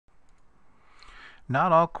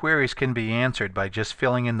Not all queries can be answered by just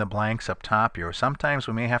filling in the blanks up top here. Sometimes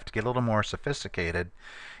we may have to get a little more sophisticated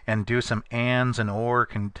and do some ands and or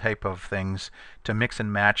type of things to mix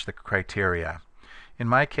and match the criteria. In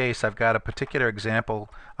my case, I've got a particular example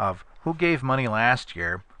of who gave money last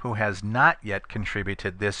year who has not yet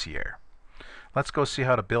contributed this year. Let's go see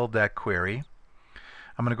how to build that query.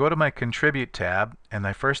 I'm going to go to my Contribute tab, and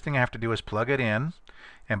the first thing I have to do is plug it in.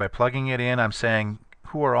 And by plugging it in, I'm saying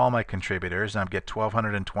who are all my contributors, and I get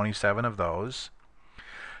 1,227 of those.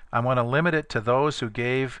 I want to limit it to those who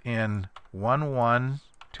gave in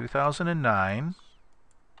 1/1/2009,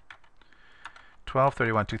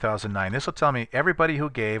 12/31/2009. This will tell me everybody who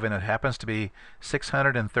gave, and it happens to be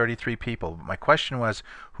 633 people. My question was,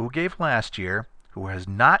 who gave last year who has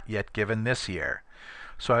not yet given this year?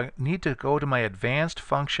 So I need to go to my Advanced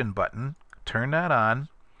Function button, turn that on,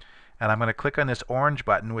 and I'm going to click on this orange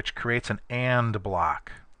button, which creates an AND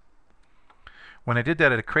block. When I did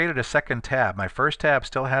that, it created a second tab. My first tab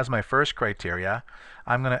still has my first criteria.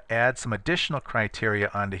 I'm going to add some additional criteria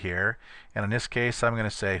onto here, and in this case I'm going to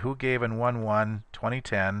say who gave in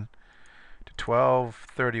 1/1/2010 to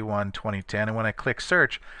 12/31/2010, and when I click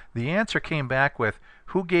search, the answer came back with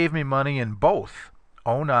who gave me money in both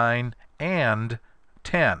 09 and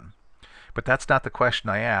 10. But that's not the question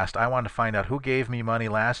I asked. I want to find out who gave me money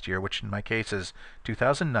last year, which in my case is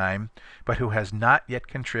 2009, but who has not yet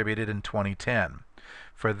contributed in 2010.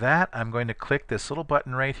 For that, I'm going to click this little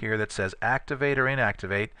button right here that says Activate or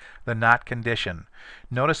Inactivate the Not condition.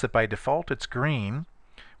 Notice that by default it's green,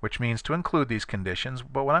 which means to include these conditions,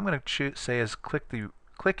 but what I'm going to say is click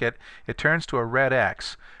it, it turns to a red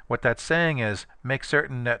X. What that's saying is make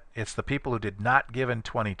certain that it's the people who did not give in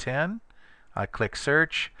 2010. I click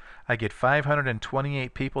search. I get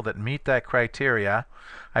 528 people that meet that criteria.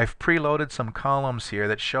 I've preloaded some columns here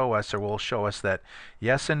that show us, or will show us, that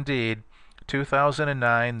yes indeed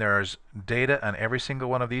 2009 there's data on every single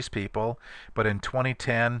one of these people, but in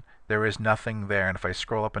 2010 there is nothing there. And if I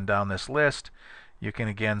scroll up and down this list, you can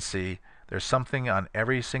again see there's something on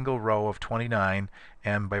every single row of 29,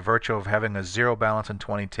 and by virtue of having a zero balance in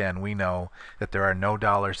 2010, we know that there are no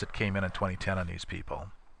dollars that came in 2010 on these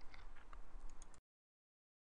people.